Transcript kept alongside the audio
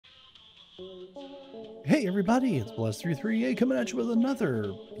Hey everybody, it's Bless33A coming at you with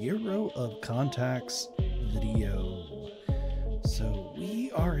another Bureau of Contacts video. So we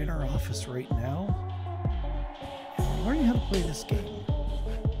are in our office right now, and we're learning how to play this game.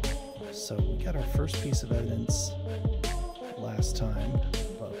 So we got our first piece of evidence last time,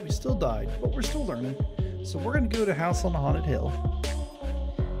 but we still died, but we're still learning. So we're going to go to House on the Haunted Hill.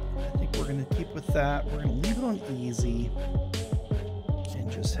 I think we're going to keep with that. We're going to leave it on easy and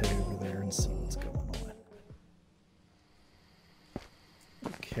just head over there and see what's going on.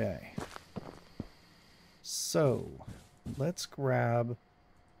 Okay, so let's grab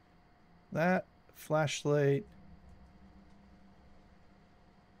that flashlight,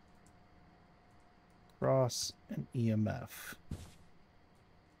 cross, and EMF.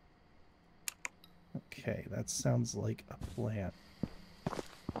 Okay, that sounds like a plan.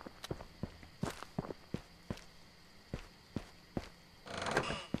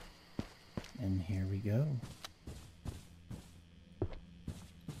 And here we go.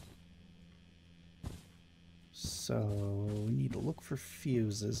 So we need to look for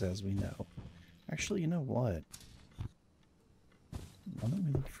fuses, as we know. Actually, you know what? Why don't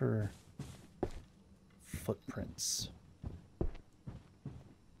we look for footprints?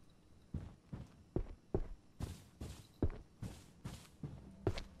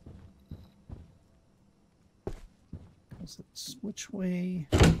 Which way?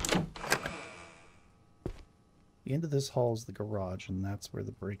 The end of this hall is the garage, and that's where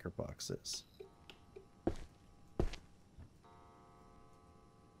the breaker box is.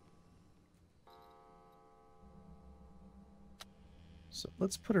 So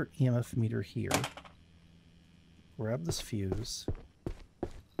let's put our EMF meter here. Grab this fuse.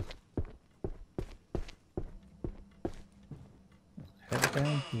 Head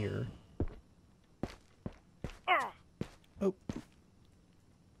down here. Oh!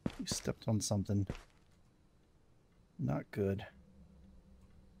 You stepped on something. Not good.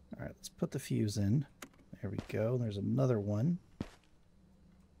 Alright, let's put the fuse in. There we go. There's another one.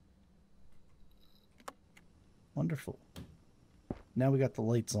 Wonderful. Now we got the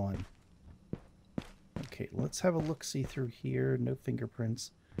lights on. Okay, let's have a look-see through here. No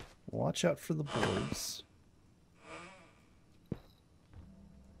fingerprints. Watch out for the boards.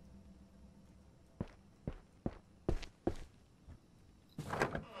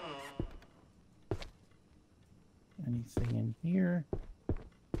 Anything in here?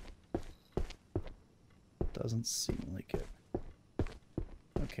 Doesn't seem like it.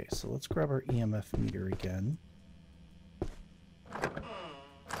 Okay, so let's grab our EMF meter again.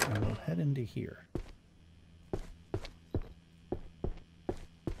 And we'll head into here.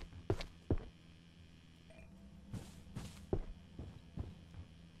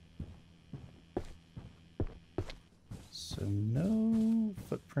 So no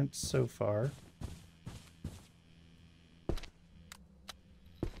footprints so far.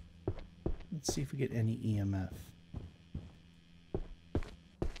 Let's see if we get any EMF.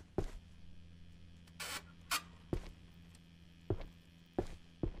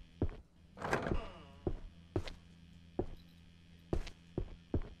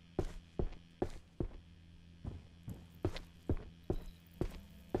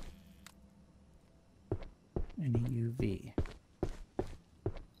 Any UV?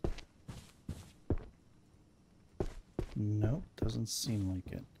 Nope, doesn't seem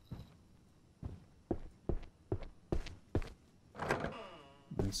like it.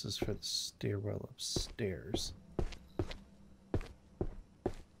 This is for the stairwell upstairs.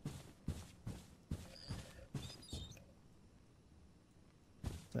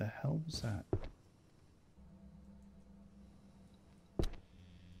 The hell was that?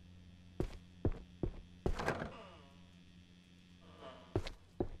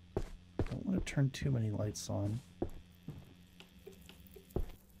 Don't want to turn too many lights on.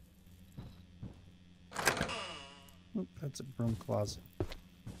 Oop, that's a broom closet.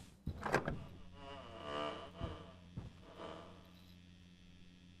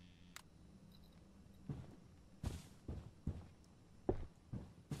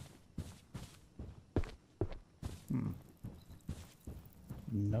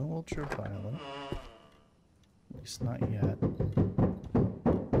 No ultraviolet. At least not yet.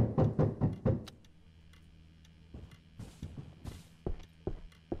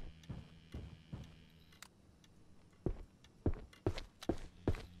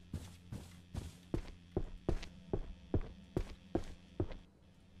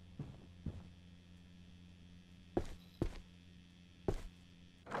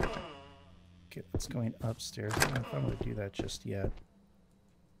 Okay, that's going upstairs. I don't know if I'm going to do that just yet.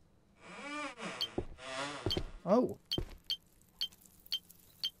 Oh!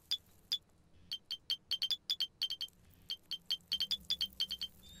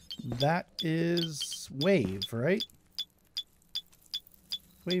 That is Wave, right?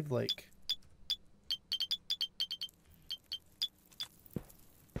 Wave Lake.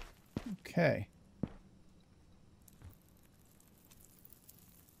 Okay.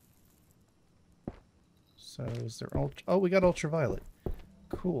 So is there oh, we got ultraviolet.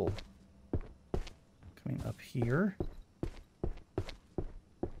 Cool. Coming up here.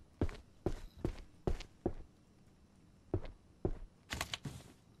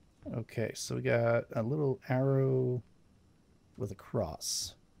 Okay, so we got a little arrow with a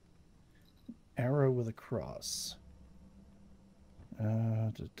cross. Arrow with a cross. The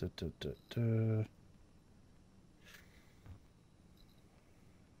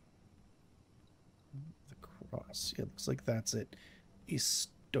cross. Yeah, looks like that's it. He's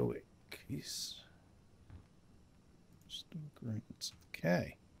stoic. He's stoic runes.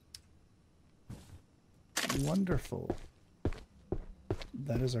 Okay. Wonderful.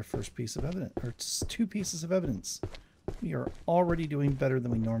 That is our first piece of evidence, or it's 2 pieces of evidence. We are already doing better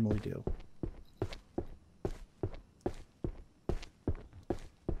than we normally do.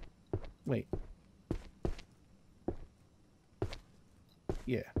 Wait.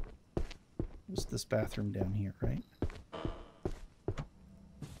 Yeah. It was this bathroom down here, right?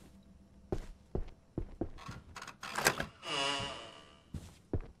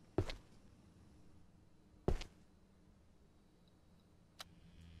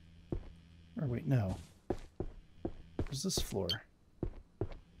 Or wait, no. What's this floor?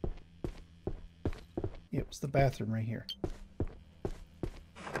 Yeah, it was the bathroom right here.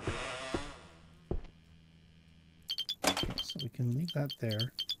 Okay, so we can leave that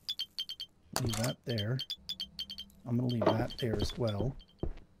there. Leave that there. I'm going to leave that there as well.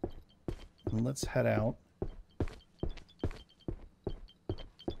 And let's head out.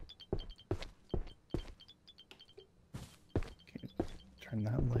 Okay, turn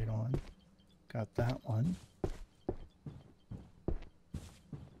that light on. Got that one.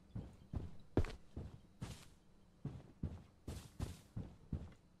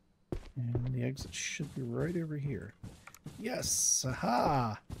 And the exit should be right over here. Yes!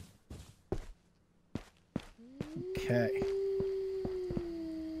 Aha! Okay.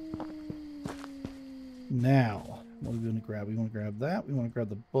 Now, what are we going to grab? We want to grab that. We want to grab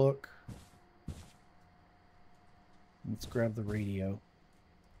the book. Let's grab the radio.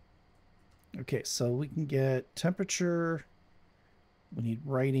 Okay, so we can get temperature. We need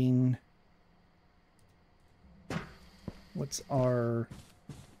writing. What's our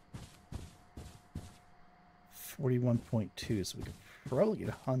 41.2? So we could probably get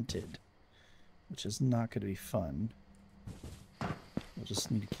hunted, which is not going to be fun. We'll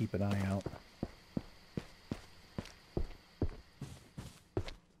just need to keep an eye out.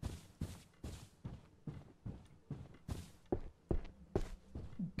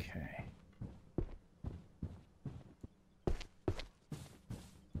 Okay.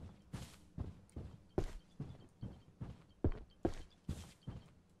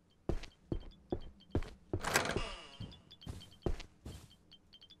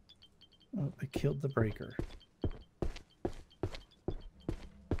 Oh, I killed the breaker.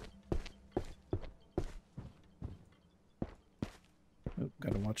 Oh,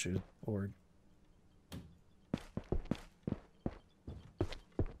 gotta watch your board.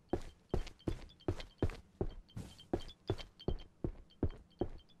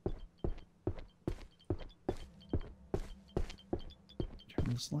 Turn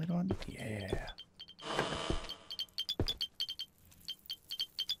this light on. Yeah.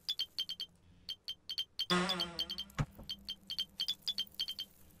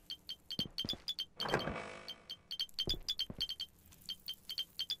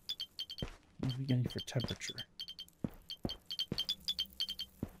 What are we getting for temperature?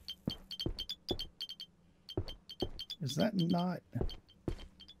 Is that not...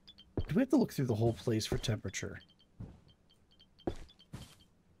 Do we have to look through the whole place for temperature?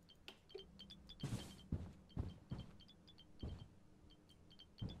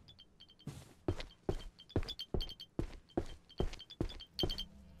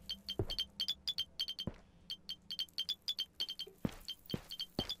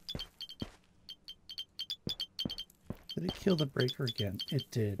 Did it kill the breaker again? It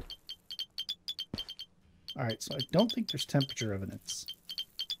did. Alright, so I don't think there's temperature evidence.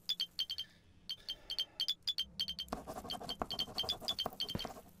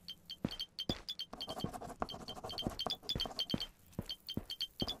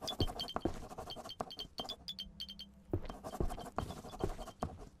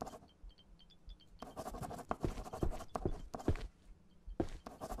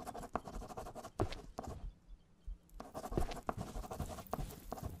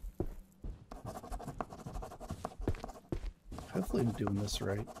 Hopefully I'm doing this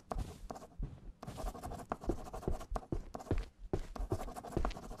right.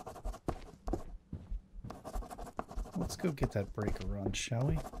 Let's go get that breaker run, shall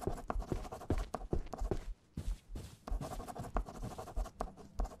we?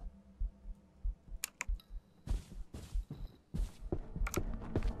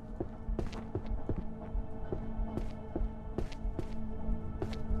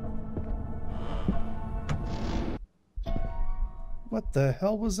 What the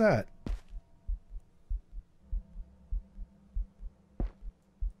hell was that?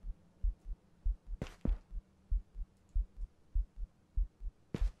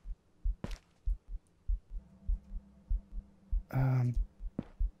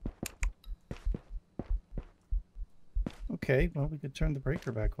 Okay, well, we could turn the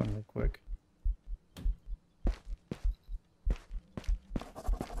breaker back on real quick.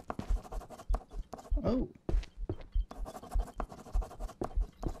 Oh.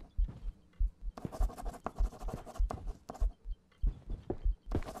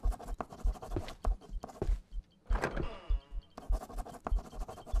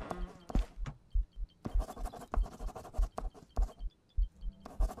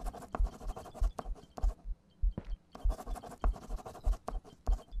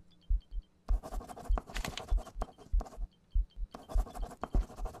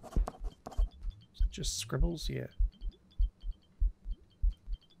 Just scribbles? Yeah.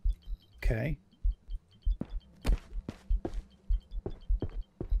 Okay.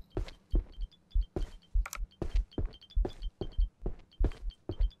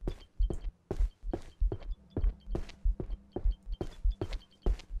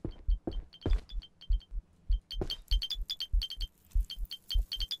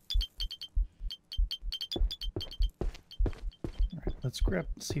 All right, let's grab,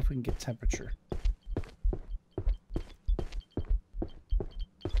 see if we can get temperature.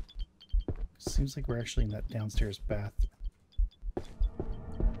 Seems like we're actually in that downstairs bath.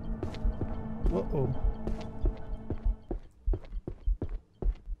 Whoa.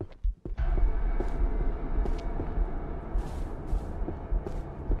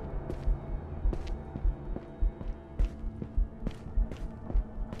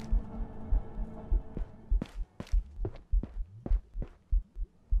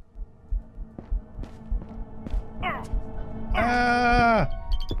 Ah!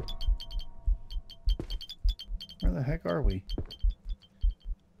 Where the heck are we?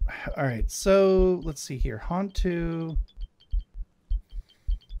 All right, so let's see here. Hantu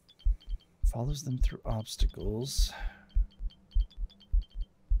follows them through obstacles.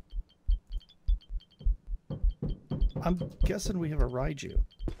 I'm guessing we have a Raiju.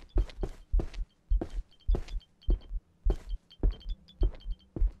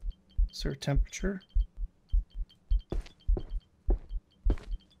 Is there a temperature?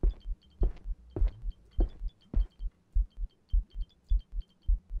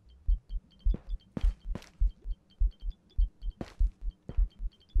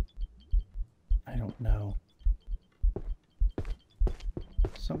 I don't know.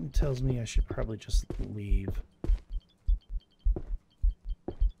 Something tells me I should probably just leave.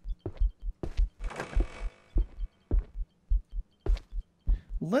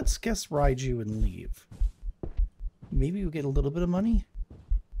 Let's guess Raiju and leave. Maybe we'll get a little bit of money?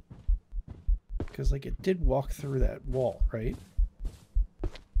 Because, like, it did walk through that wall, right?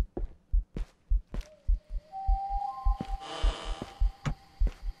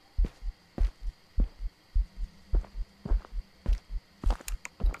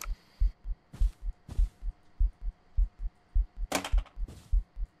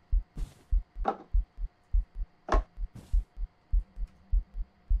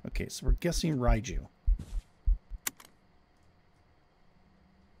 Okay, so we're guessing Raiju.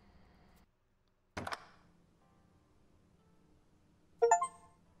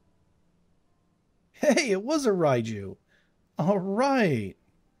 Hey, it was a Raiju. All right.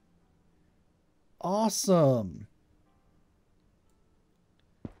 Awesome.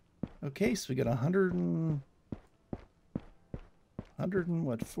 Okay, so we got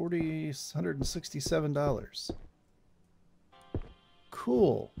 167 $.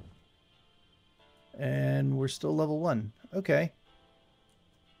 Cool. And we're still level 1. Okay.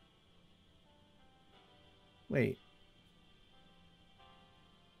 Wait.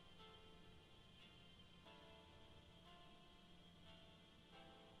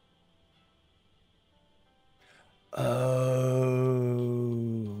 Oh,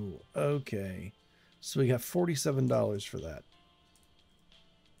 okay. So we got $47 for that.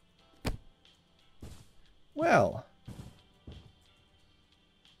 Well,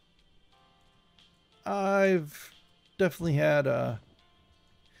 I've definitely had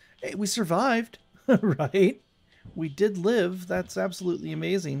hey, we survived, right? We did live. That's absolutely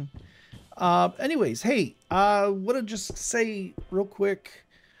amazing. Anyways, hey, want to just say real quick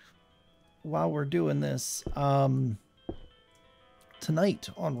while we're doing this, tonight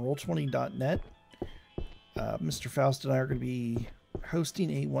on Roll20.net, Mr. Faust and I are going to be hosting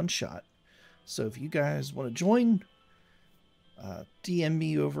a one-shot. So if you guys want to join, DM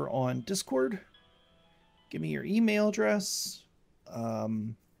me over on Discord, give me your email address,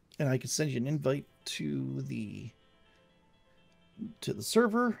 and I can send you an invite to the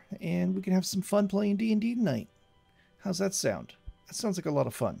server, and we can have some fun playing D&D tonight. How's that sound? That sounds like a lot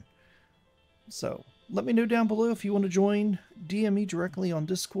of fun. So let me know down below if you want to join. DM me directly on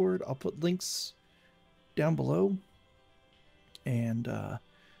Discord. I'll put links down below. And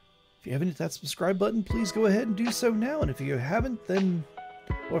if you haven't hit that subscribe button, please go ahead and do so now. And if you haven't, then,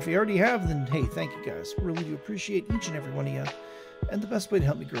 or if you already have, then hey, thank you guys. Really do appreciate each and every one of you. And the best way to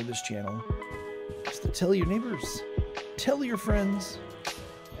help me grow this channel is to tell your neighbors, tell your friends,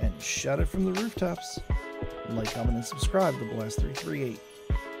 and shout it from the rooftops. Like, comment, and subscribe to Blast338.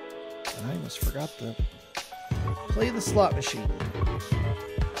 And I almost forgot to play the slot machine.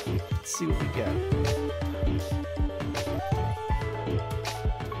 Let's see what we get.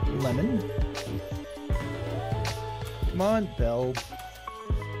 Lemon. Come on, Bell.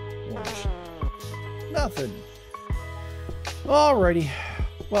 Orange. Nothing. Alrighty.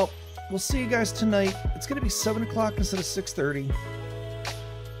 Well, we'll see you guys tonight. It's going to be 7 o'clock instead of 6:30.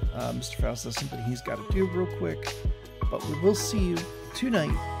 Mr. Faust has something he's got to do real quick. But we will see you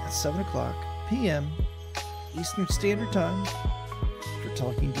tonight at 7 o'clock p.m. Eastern Standard Time for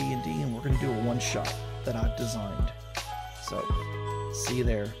Talking D&D, and we're going to do a one-shot that I've designed. So, see you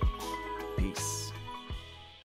there. Peace.